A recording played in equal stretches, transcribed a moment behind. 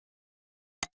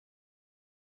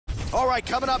All right,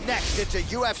 coming up next, it's a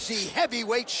UFC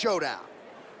heavyweight showdown.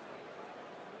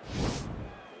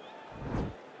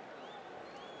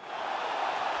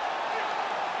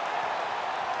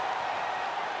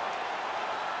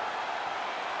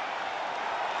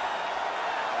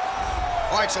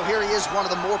 All right, so here he is, one of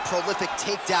the more prolific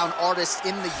takedown artists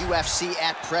in the UFC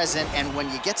at present. And when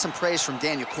you get some praise from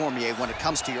Daniel Cormier when it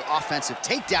comes to your offensive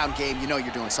takedown game, you know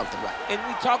you're doing something right. And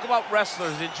we talk about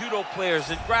wrestlers and judo players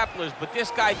and grapplers, but this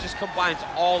guy just combines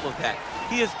all of that.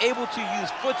 He is able to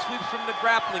use foot sweeps from the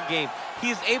grappling game. He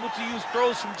is able to use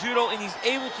throws from judo, and he's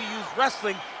able to use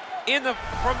wrestling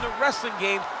from the wrestling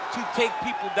game to take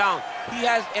people down. He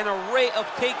has an array of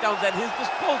takedowns at his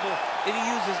disposal, and he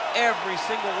uses every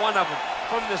single one of them.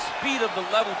 From the speed of the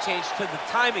level change to the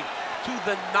timing to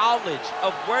the knowledge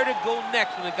of where to go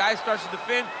next when the guy starts to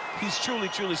defend, he's truly,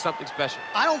 truly something special.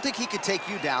 I don't think he could take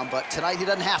you down, but tonight he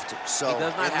doesn't have to. So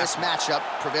in this matchup,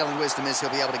 prevailing wisdom is he'll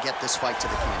be able to get this fight to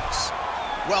the canvas.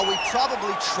 Well, we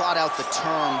probably trot out the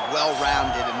term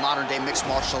well-rounded in modern-day mixed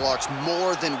martial arts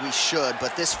more than we should,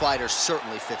 but this fighter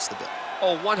certainly fits the bill.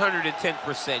 Oh,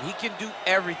 110%. He can do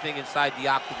everything inside the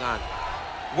octagon.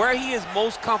 Where he is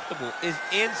most comfortable is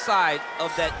inside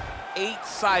of that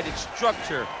 8-sided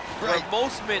structure where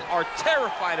most men are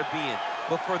terrified of being.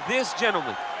 But for this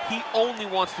gentleman, he only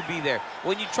wants to be there.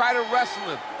 When you try to wrestle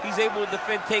him, he's able to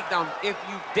defend takedowns. If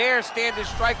you dare stand and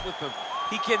strike with him,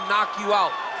 he can knock you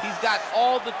out. He's got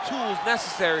all the tools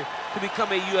necessary to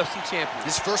become a UFC champion.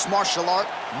 His first martial art,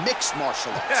 mixed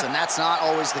martial arts, and that's not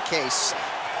always the case.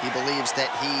 He believes that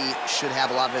he should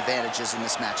have a lot of advantages in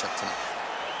this matchup tonight.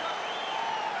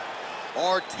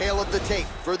 Our tale of the tape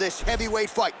for this heavyweight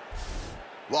fight.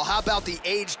 Well, how about the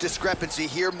age discrepancy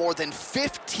here? More than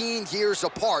 15 years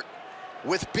apart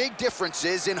with big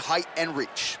differences in height and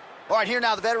reach. All right, here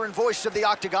now the veteran voice of the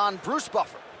Octagon, Bruce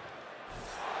Buffer.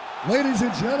 Ladies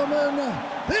and gentlemen,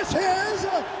 this is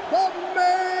the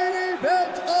main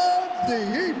event of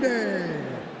the evening.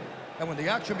 And when the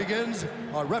action begins,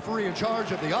 our referee in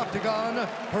charge of the Octagon,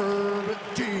 Herb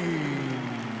Dean.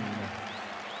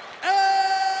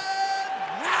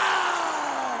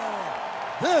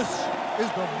 This is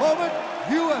the moment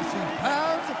UFC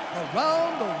fans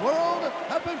around the world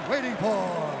have been waiting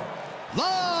for.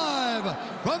 Live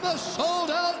from the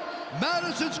sold-out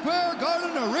Madison Square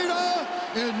Garden Arena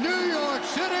in New York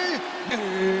City,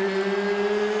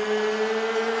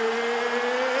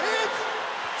 it's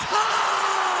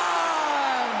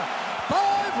time!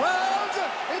 5 rounds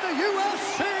in the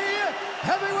UFC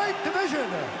heavyweight division.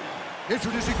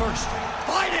 Introducing first,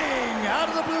 fighting out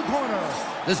of the blue corner.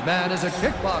 This man is a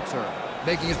kickboxer,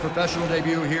 making his professional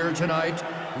debut here tonight.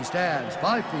 He stands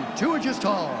 5 feet 2 inches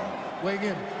tall, weighing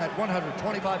in at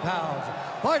 125 pounds,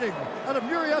 fighting out of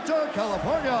Murrieta,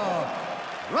 California,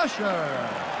 Russia.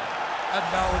 And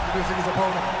now introducing his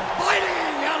opponent,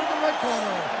 fighting out of the red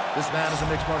corner. This man is a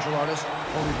mixed martial artist,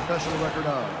 holding a professional record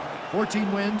of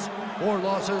 14 wins, 4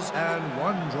 losses, and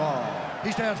 1 draw.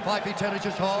 He stands 5 feet 10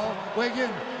 inches tall, weighing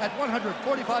in at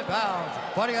 145 pounds,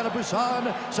 fighting out of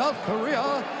Busan, South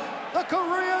Korea, the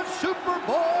Korean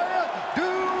Superboy,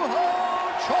 Choi.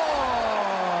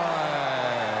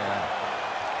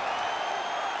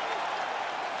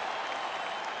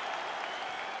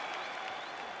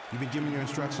 You've been given your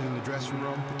instructions in the dressing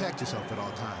room. Protect yourself at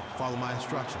all times. Follow my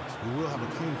instructions. We will have a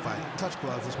clean fight. Touch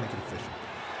gloves, let's make it official.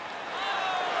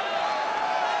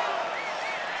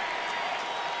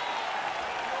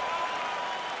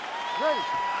 Ready.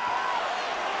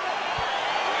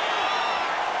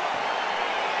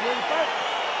 Ready to fight?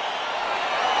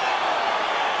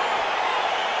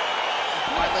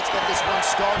 All right, let's get this one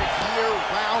started here.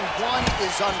 Round 1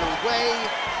 is underway,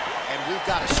 and we've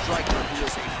got a striker who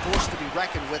is a force to be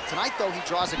reckoned with. Tonight, though, he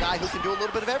draws a guy who can do a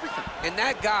little bit of everything. And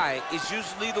that guy is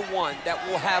usually the one that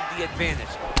will have the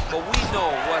advantage. But we know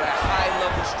what a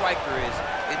high-level striker is,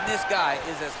 and this guy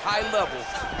is as high level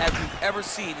as we've ever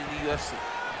seen in the UFC.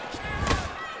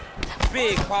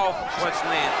 Big, powerful punch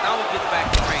lands. Now we get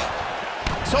back to range.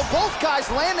 So both guys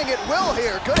landing at will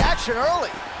here. Good action early.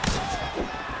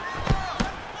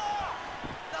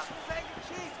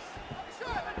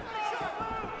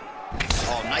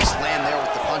 Oh, nice land there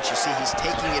with the punch. You see, he's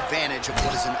taking advantage of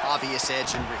what is an obvious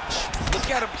edge and reach. Look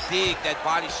at him dig that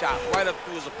body shot right up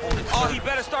through his opponent. Oh, he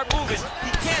better start moving.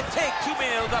 He can't take too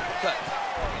many of those uppercuts.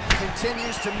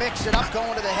 Continues to mix it up,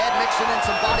 going to the head, mixing in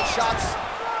some body shots.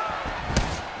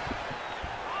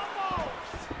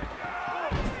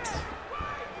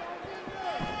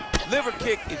 Liver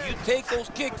kick, if you take those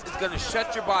kicks, it's gonna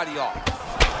shut your body off.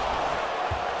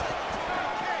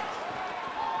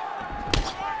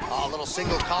 Oh, a little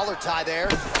single collar tie there.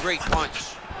 Great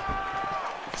punch.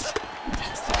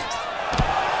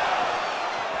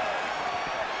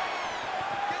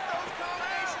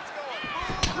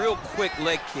 real quick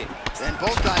leg kick. And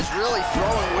both guys really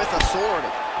throwing with authority.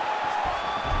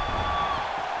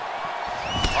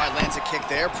 All right, lands a kick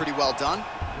there, pretty well done.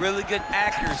 Really good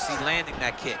accuracy landing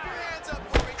that kick.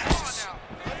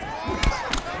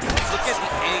 Look at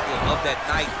the angle of that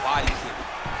nice body kick.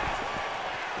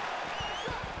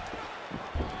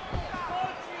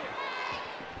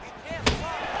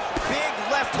 Big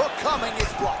left hook coming,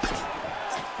 it's blocked.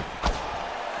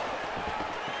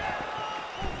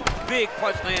 Big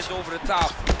punch lands over the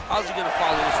top. How's he gonna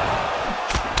follow this one?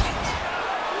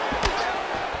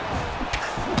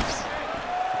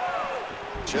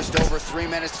 Just over 3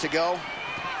 minutes to go.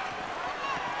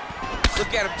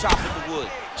 Look at him chopping the wood.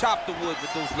 Chop the wood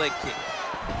with those leg kicks.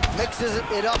 Mixes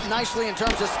it up nicely in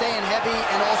terms of staying heavy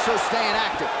and also staying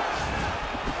active.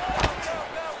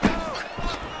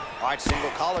 All right,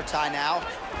 single collar tie now.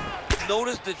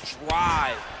 Notice the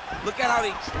drive. Look at how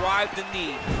they drive the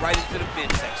knee right into the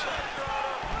midsection.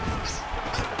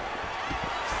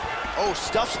 Oh,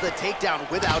 stuffs the takedown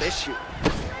without issue.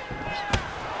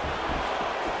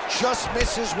 Just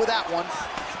misses with that one.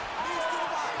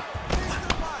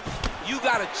 You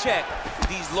gotta check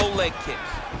these low leg kicks.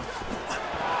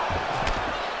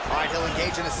 All right, he'll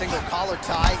engage in a single collar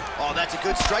tie. Oh, that's a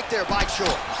good strike there by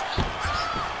Choi.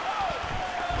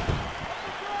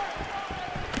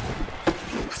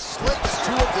 Slips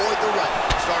to avoid the right.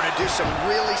 Starting to do some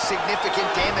really significant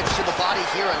damage to the body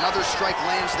here. Another strike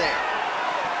lands there.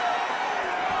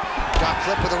 Got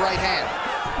clipped with the right hand.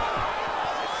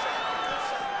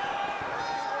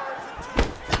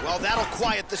 Well, that'll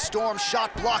quiet the storm.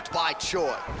 Shot blocked by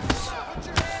Choi.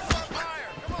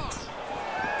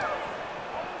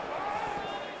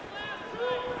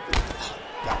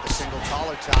 Got the single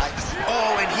collar tie.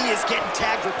 Oh, and he is getting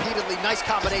tagged repeatedly. Nice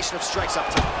combination of strikes up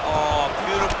top. Oh,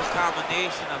 beautiful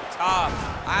combination up top.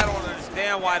 I don't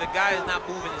understand why the guy is not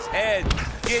moving his head.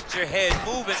 Get your head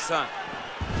moving, son.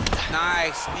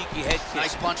 Nice, sneaky head kick.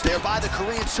 Nice punch there by the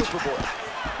Korean Superboy.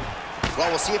 Well,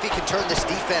 we'll see if he can turn this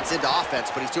defense into offense,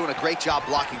 but he's doing a great job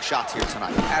blocking shots here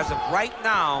tonight. As of right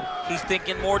now, he's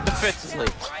thinking more defensively,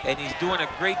 and he's doing a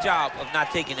great job of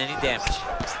not taking any damage.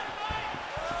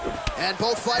 And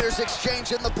both fighters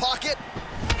exchange in the pocket.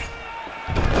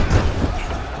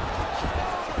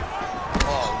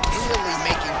 Oh, really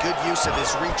making good use of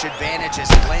his reach advantage as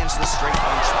he lands the straight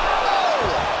punch.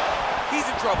 Oh! He's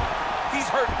in trouble. He's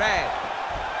hurt bad.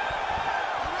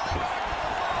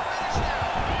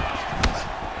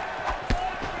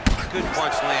 Good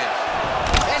punch lands.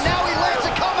 And now he lands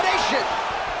a combination.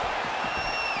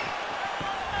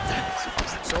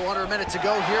 So under a minute to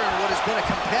go here in what has been a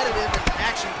competitive and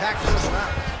action-packed first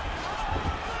round.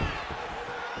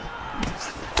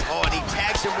 Oh, and he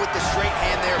tags him with the straight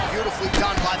hand there. Beautifully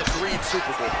done by the Korean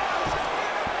Superboy.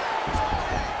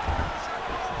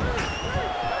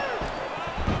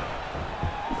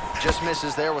 Just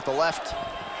misses there with the left.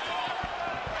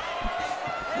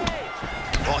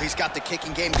 Well, he's got the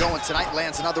kicking game going tonight.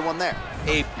 Lands another one there.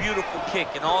 A beautiful kick,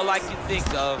 and all I can think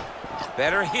of,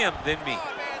 better him than me.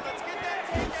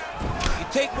 You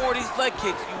take more of these leg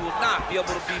kicks, you will not be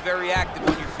able to be very active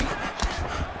on your feet.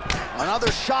 Another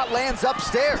shot lands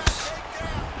upstairs.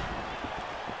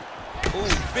 Ooh,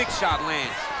 big shot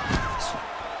lands.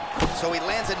 So he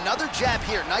lands another jab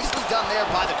here. Nicely done there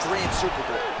by the Korean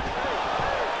Superboy.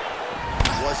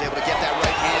 Was able to get that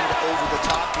right hand over the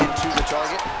top into the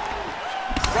target.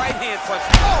 Right hand punch.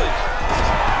 Oh!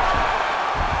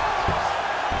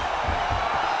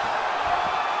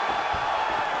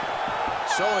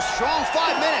 So a strong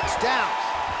 5 minutes down.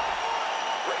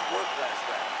 Great work last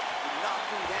round. You knocked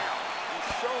him down.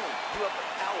 You've shown you have the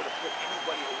power to put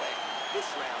anybody away. This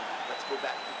round, let's go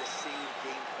back to the same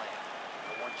game plan.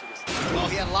 I want you to stay. Well,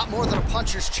 he had a lot more than a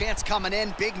puncher's chance coming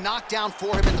in. Big knockdown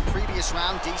for him in the previous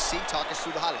round. DC, talk us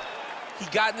through the highlight. He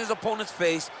got in his opponent's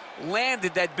face,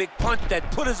 landed that big punch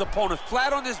that put his opponent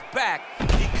flat on his back.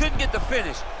 He couldn't get the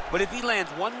finish, but if he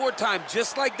lands one more time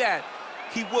just like that,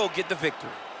 he will get the victory.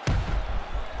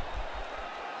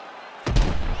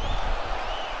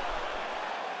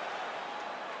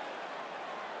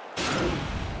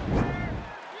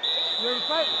 Ready to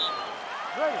fight?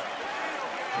 Ready.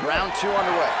 Round 2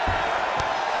 underway.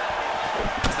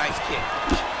 Nice kick.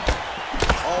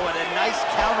 Oh, and a nice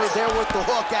counter there with the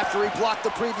hook after he blocked the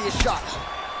previous shot.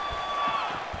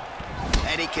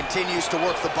 And he continues to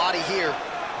work the body here.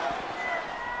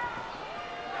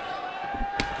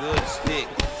 Good stick.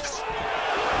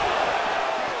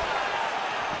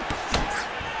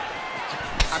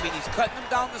 I mean, he's cutting them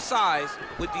down to size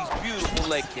with these beautiful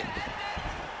leg kicks.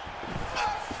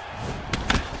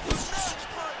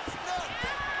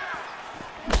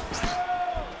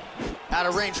 Out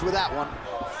of range with that one.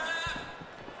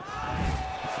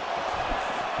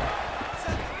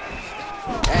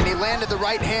 landed the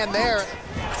right hand there.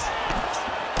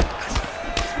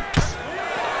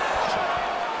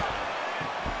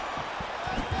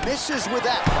 Misses with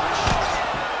that punch.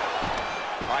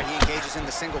 All right, he engages in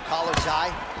the single collar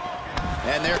tie.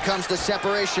 And there comes the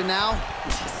separation now.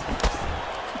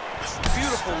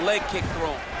 Beautiful leg kick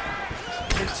throw.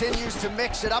 Continues to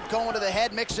mix it up, going to the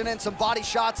head, mixing in some body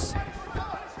shots.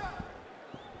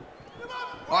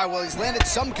 All right, well, he's landed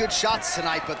some good shots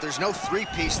tonight, but there's no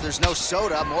three-piece, there's no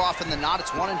soda. More often than not,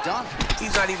 it's one and done.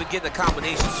 He's not even getting a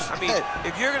combination. I mean,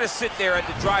 if you're gonna sit there at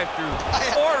the drive-thru,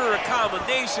 order a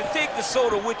combination, take the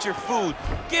soda with your food,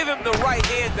 give him the right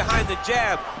hand behind the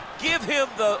jab, give him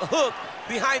the hook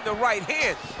behind the right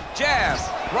hand. Jab,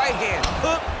 right hand,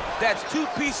 hook. That's 2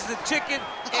 pieces of chicken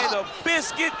and a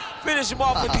biscuit. Finish him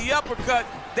off with the uppercut.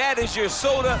 That is your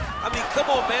soda. I mean, come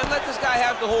on, man. Let this guy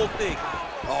have the whole thing.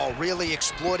 Oh, really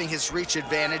exploiting his reach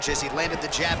advantage as he landed the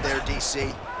jab there,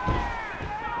 DC.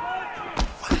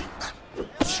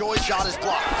 Choi shot is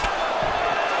blocked.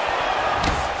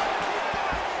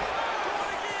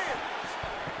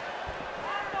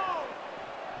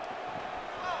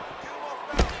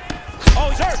 Oh,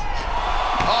 he's hurt.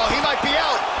 Oh, he might be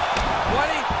out. What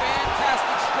a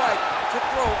fantastic strike to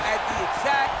throw at the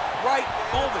exact right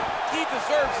moment. He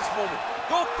deserves this moment.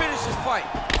 Go finish his fight.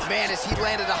 Man, as he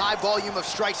landed a high volume of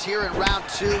strikes here in round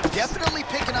 2, definitely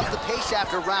picking up the pace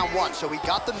after round 1. So he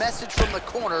got the message from the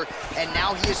corner, and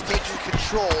now he is taking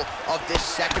control of this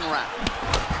second round.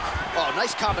 Oh,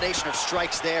 nice combination of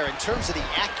strikes there. In terms of the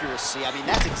accuracy, I mean,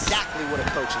 that's exactly what a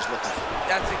coach is looking for.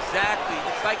 That's exactly.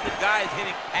 It's like the guy is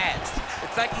hitting pads.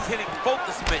 It's like he's hitting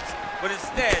focus mitts, but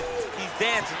instead, he's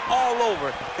dancing all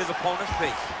over his opponent's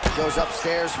face. Goes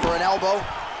upstairs for an elbow.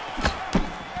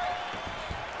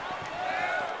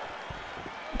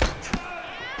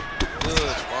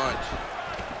 Good punch.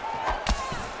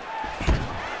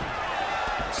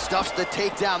 Stuffs the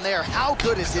takedown there. How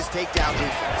good is his takedown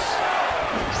defense?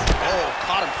 Oh,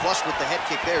 caught him flush with the head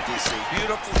kick there, DC.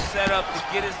 Beautiful setup to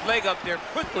get his leg up there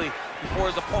quickly before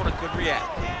his opponent could react.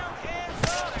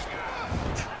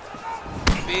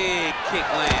 Big kick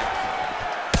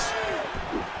lands.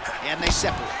 And they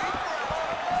separate.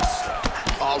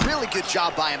 Oh, really good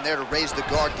job by him there to raise the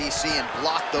guard, DC, and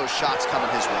block those shots coming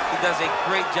his way. He does a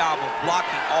great job of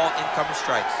blocking all incoming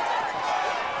strikes.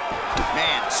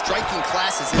 Man, striking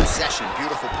class is in session.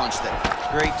 Beautiful punch there.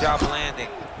 Great job landing.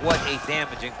 What a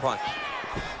damaging punch.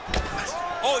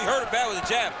 Oh, he hurt it bad with a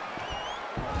jab.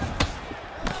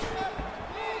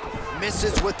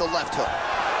 Misses with the left hook.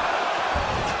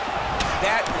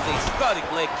 That is a stunning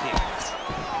leg kick.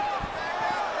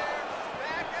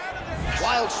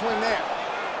 Wild swing there.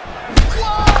 Whoa!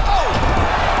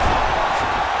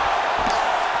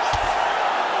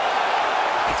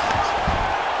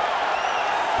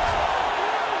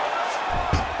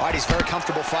 All right, he's very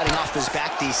comfortable fighting off his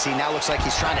back, DC. Now looks like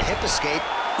he's trying to hip escape.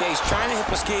 Yeah, he's trying to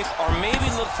hip escape or maybe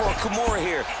look for a Kimura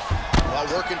here. Well,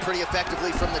 working pretty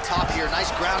effectively from the top here.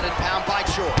 Nice ground and pound by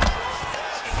Choi.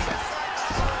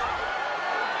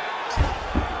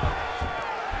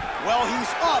 Well,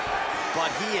 he's up,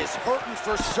 but he is hurting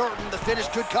for certain. The finish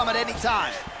could come at any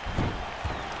time.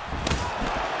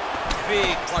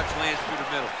 Big punch lands through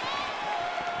the middle.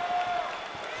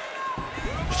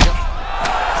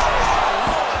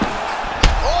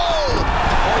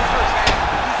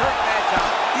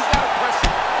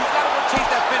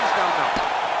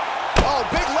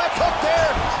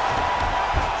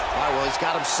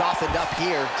 Got him softened up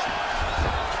here.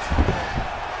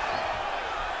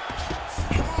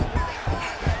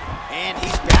 And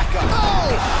he's back up. Oh!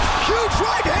 Huge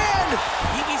right hand!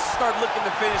 He needs to start looking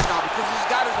to finish now because he's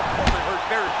got his opponent hurt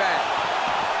very bad.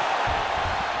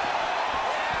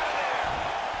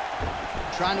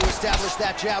 Trying to establish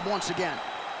that jab once again.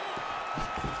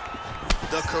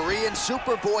 The Korean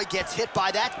Superboy gets hit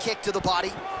by that kick to the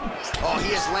body. Oh,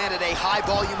 he has landed a high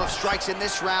volume of strikes in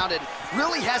this round and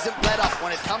really hasn't let up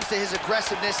when it comes to his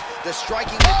aggressiveness. The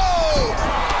striking... Oh!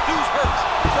 Dude's hurt.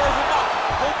 Serve him up.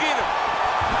 Go get him.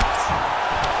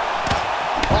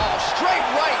 Oh, straight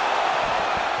right.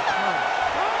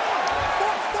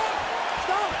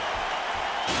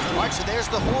 All right, so there's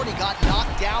the horn. He got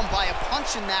knocked down by a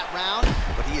punch in that round,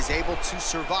 but he is able to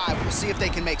survive. We'll see if they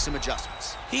can make some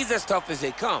adjustments. He's as tough as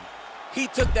they come. He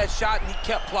took that shot and he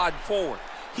kept plodding forward.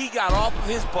 He got off of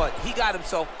his butt. He got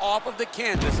himself off of the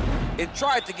canvas and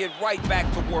tried to get right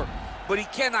back to work. But he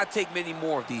cannot take many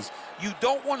more of these. You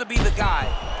don't want to be the guy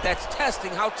that's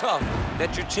testing how tough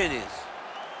that your chin is.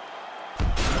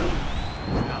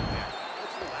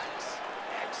 Let's relax.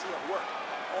 Excellent work.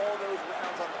 All those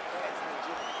rounds on the pads in the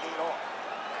gym paid off.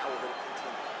 Now we're going to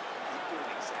continue. Keep doing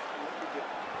exactly what you're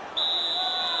doing.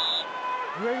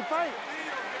 fight.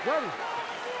 Ready.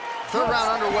 Third round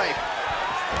underway.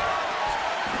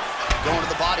 Going to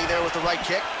the body there with the right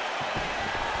kick.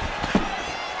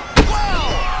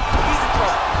 Wow! He's in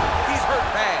trouble. He's hurt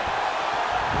bad.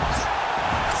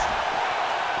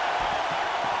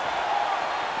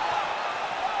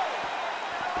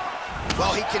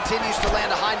 Well, he continues to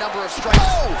land a high number of strikes.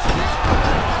 Oh!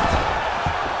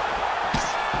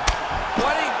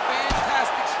 What a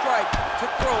fantastic strike to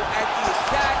throw at the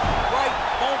exact right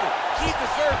moment. He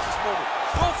deserves this moment.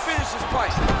 Go finish his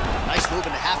fight. Nice move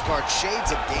into half guard.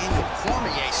 Shades of Daniel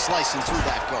Cormier slicing through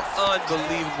that guard.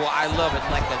 Unbelievable. I love it.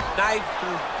 Like a knife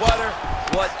through butter.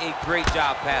 What a great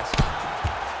job passing.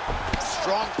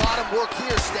 Strong bottom work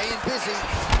here, staying busy.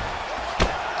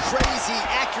 Crazy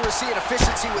accuracy and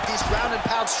efficiency with these ground and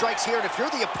pound strikes here. And if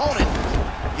you're the opponent,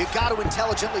 you got to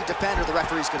intelligently defend or the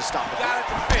referee's going to stop it. You got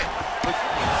to defend. But you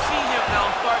can see him now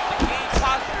starting to gain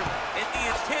posture, and the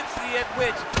intensity at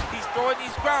which he's throwing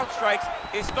these ground strikes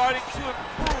is starting to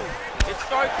improve. It's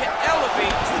starting to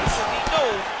elevate because he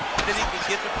knows that he can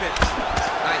get the finish.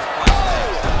 Nice punch.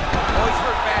 Oh, he's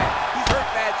hurt bad. He's hurt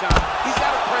bad, John. He's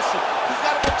got to press him. He's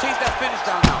got to go chase that finish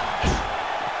down now.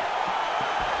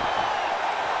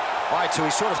 All right, so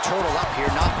he's sort of turtled up here.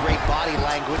 Not great body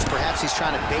language. Perhaps he's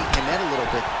trying to bait him in a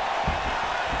little bit.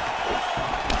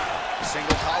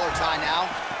 Single collar tie now.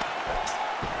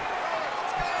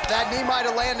 That knee might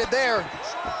have landed there.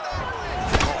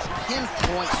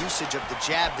 Pinpoint usage of the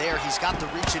jab there. He's got the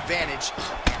reach advantage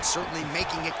and certainly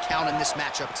making it count in this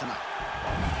matchup tonight.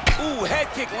 Ooh, head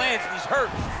kick lands and he's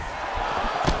hurt.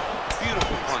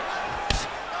 Beautiful punch.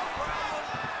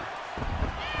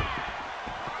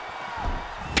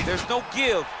 There's no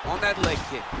give on that leg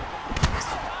kick.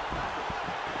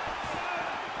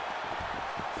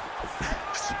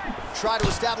 Try to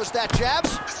establish that jab.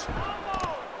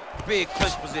 Big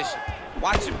clinch position.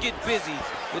 Watch him get busy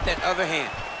with that other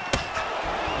hand.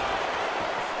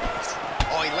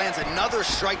 Oh, he lands another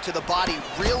strike to the body,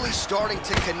 really starting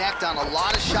to connect on a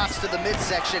lot of shots to the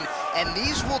midsection, and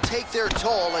these will take their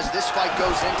toll as this fight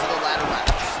goes into the latter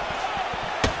rounds.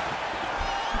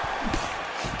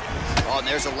 Oh, and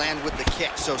there's a land with the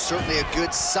kick, so certainly a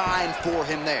good sign for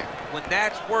him there. When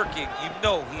that's working, you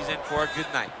know he's in for a good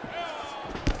night.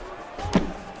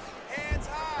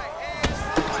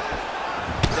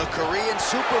 The Korean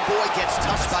Superboy gets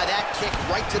touched by that kick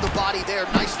right to the body there.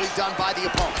 Nicely done by the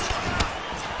opponent.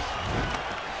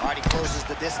 All right, he closes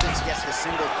the distance, gets the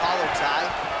single collar tie.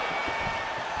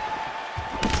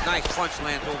 Nice punch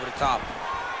lands over the top.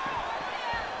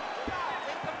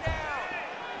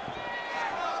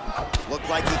 Looked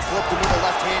like he clipped him with a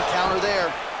left-hand counter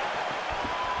there.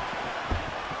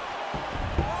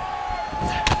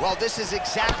 Well, this is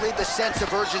exactly the sense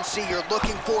of urgency you're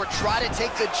looking for. Try to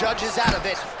take the judges out of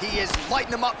it. He is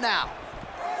lighting them up now.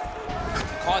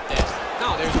 Caught that.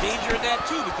 No, there's danger in that,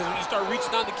 too, because when you start reaching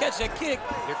out to catch that kick,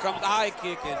 here comes the high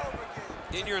kick, and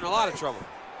then you're in a lot of trouble.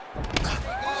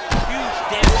 Huge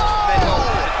damage.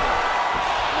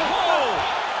 Whoa!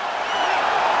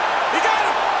 He got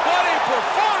him! What a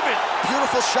performance!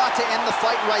 Beautiful shot to end the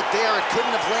fight right there. It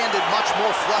couldn't have landed much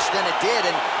more flush than it did,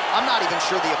 and I'm not even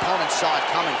sure the opponent saw it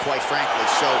coming, quite frankly.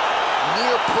 So,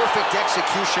 near perfect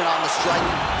execution on the strike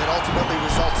that ultimately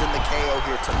results in the KO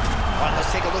here tonight. All right,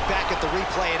 let's take a look back at the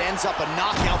replay. It ends up a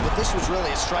knockout, but this was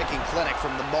really a striking clinic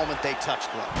from the moment they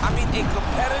touched gloves. I mean, a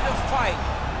competitive fight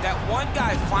that one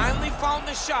guy finally found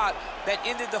the shot that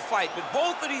ended the fight. But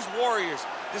both of these warriors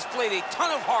displayed a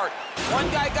ton of heart. One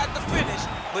guy got the finish,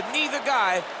 but neither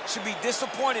guy should be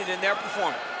disappointed in their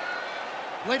performance.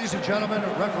 Ladies and gentlemen,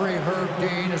 referee Herb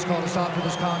Dean has called a stop to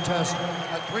this contest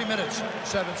at 3 minutes,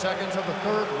 7 seconds of the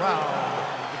third round.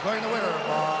 Declaring the winner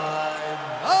by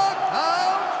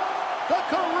knockout, the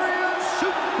Korean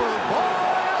Superboy,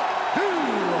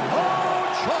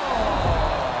 Choi.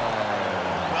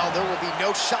 Well, there will be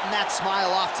no shutting that smile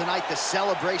off tonight. The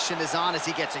celebration is on as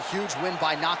he gets a huge win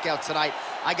by knockout tonight.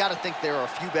 I got to think there are a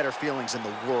few better feelings in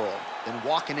the world than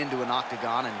walking into an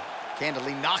octagon and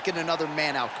candidly knocking another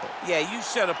man out cold. Yeah, you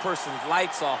shut a person's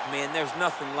lights off, man. There's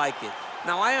nothing like it.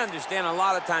 Now, I understand a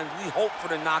lot of times we hope for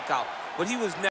the knockout, but he was never